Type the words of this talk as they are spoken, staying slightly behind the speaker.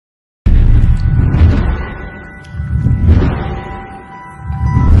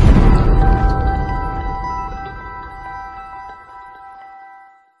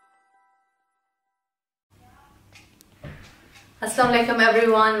Assalamu alaikum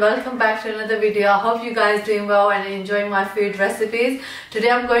everyone, welcome back to another video. I hope you guys doing well and enjoying my food recipes. Today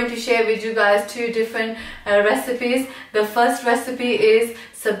I'm going to share with you guys two different recipes. The first recipe is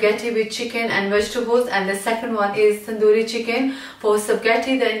spaghetti with chicken and vegetables, and the second one is tandoori chicken. For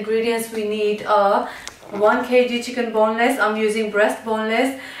spaghetti, the ingredients we need are 1 kg chicken boneless, I'm using breast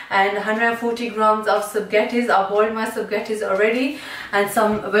boneless, and 140 grams of spaghettis. I boiled my spaghettis already, and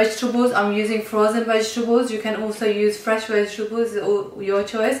some vegetables. I'm using frozen vegetables. You can also use fresh vegetables, your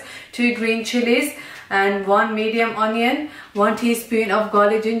choice. 2 green chilies and 1 medium onion, 1 teaspoon of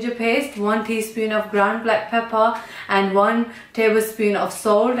garlic ginger paste, 1 teaspoon of ground black pepper, and 1 tablespoon of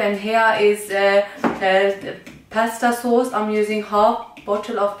salt. And here is pasta sauce. I'm using half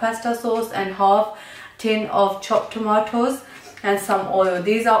bottle of pasta sauce and half tin of chopped tomatoes and some oil.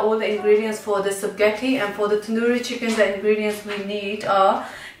 These are all the ingredients for the spaghetti. And for the tandoori chicken, the ingredients we need are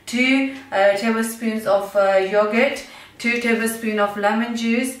 2 tablespoons of yogurt, 2 tablespoons of lemon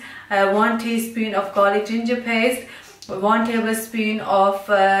juice, 1 teaspoon of garlic ginger paste, 1 tablespoon of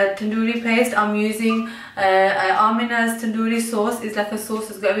tandoori paste. I'm using Amina's tandoori sauce. It's like a sauce,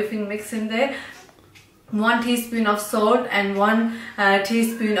 it's got everything mixed in there. 1 teaspoon of salt and 1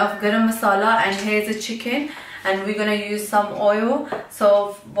 teaspoon of garam masala. And here's the chicken, and we're gonna use some oil.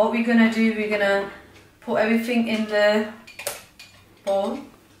 So what we're gonna do, we're gonna put everything in the bowl.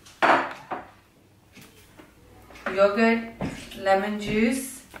 Yogurt, lemon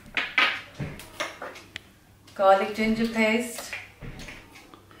juice, garlic ginger paste,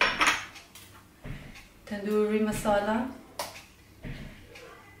 tandoori masala.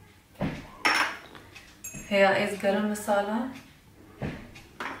 Here is garam masala,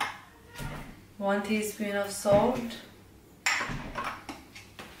 1 teaspoon of salt.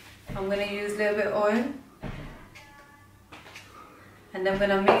 I'm going to use a little bit of oil, and I'm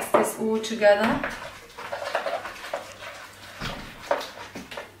going to mix this all together.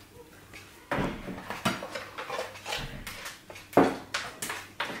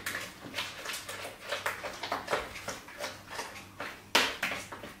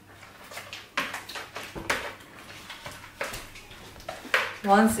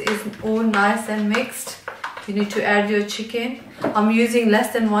 Once it's all nice and mixed, you need to add your chicken. I'm using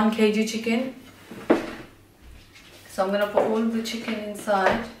less than 1 kg chicken, so I'm going to put all the chicken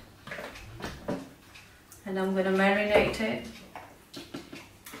inside and I'm going to marinate it.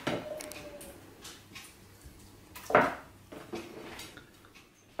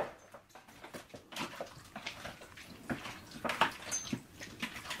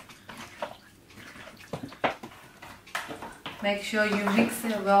 Make sure you mix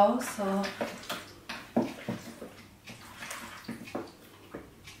it well. So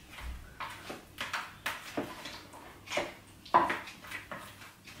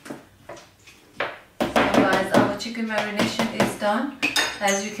guys, our chicken marination is done,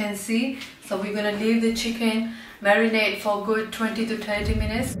 as you can see. So we're gonna leave the chicken marinate for good 20 to 30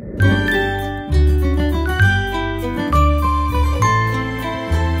 minutes.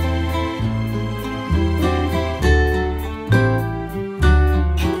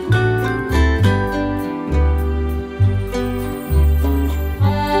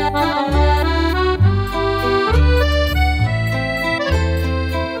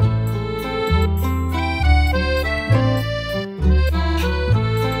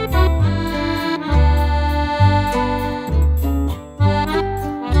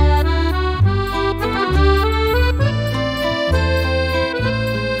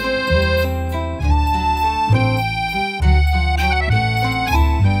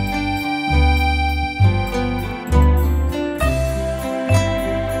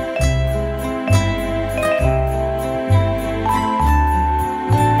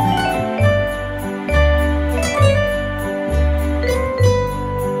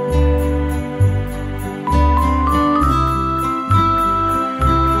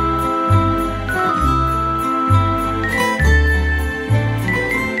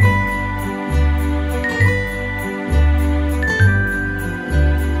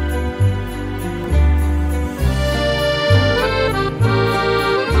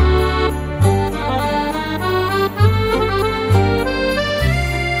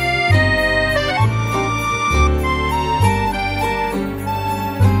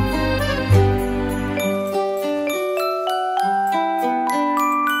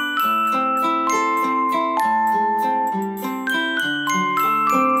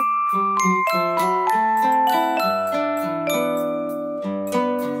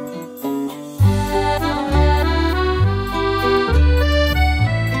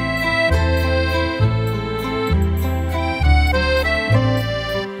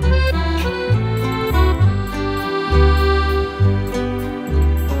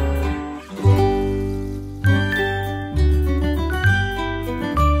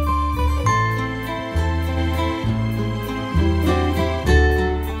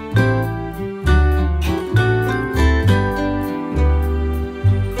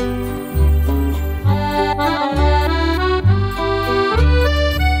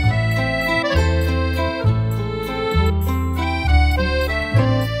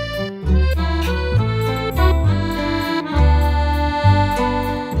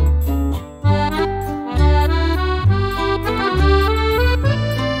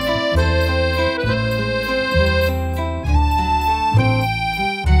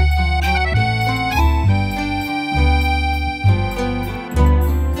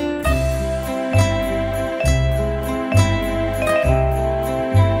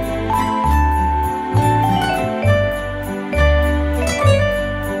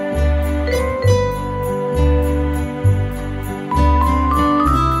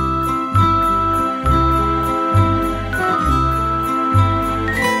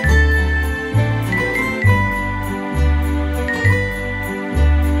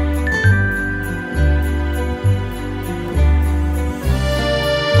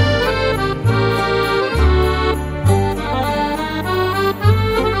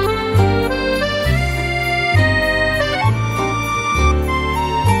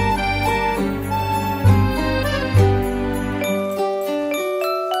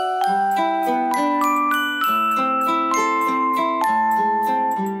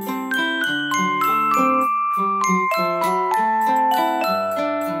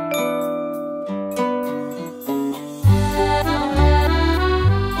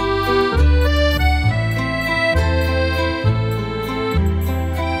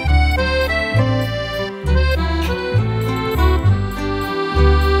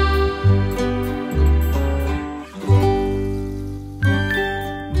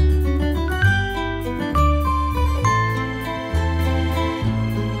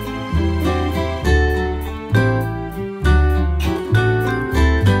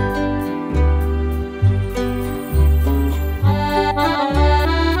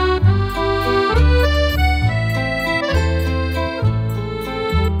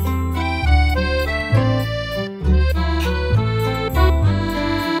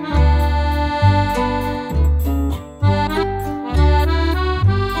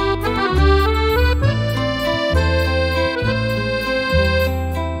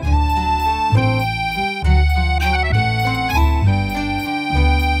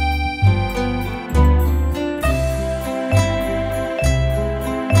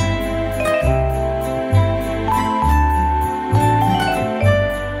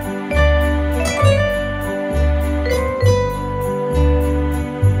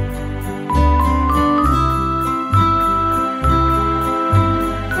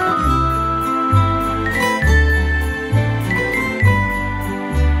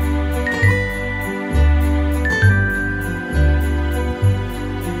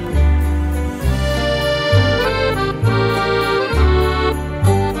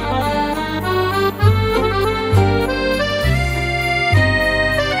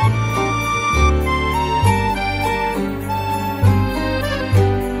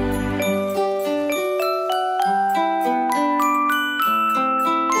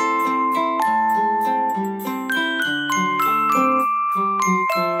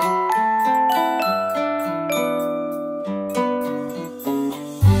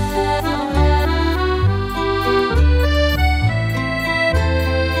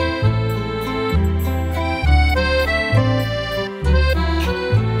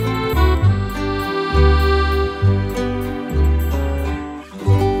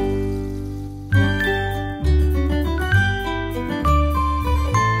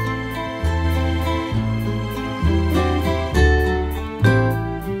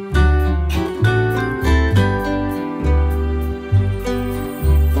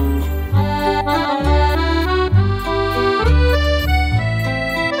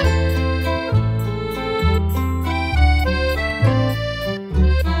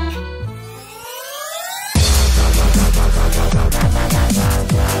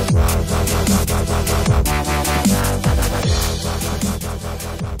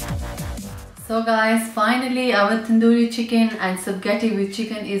 So guys, finally our tandoori chicken and spaghetti with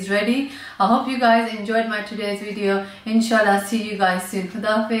chicken is ready. I hope you guys enjoyed my today's video. Inshallah, see you guys soon.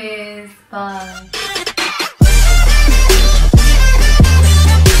 Khuda Hafiz. Bye.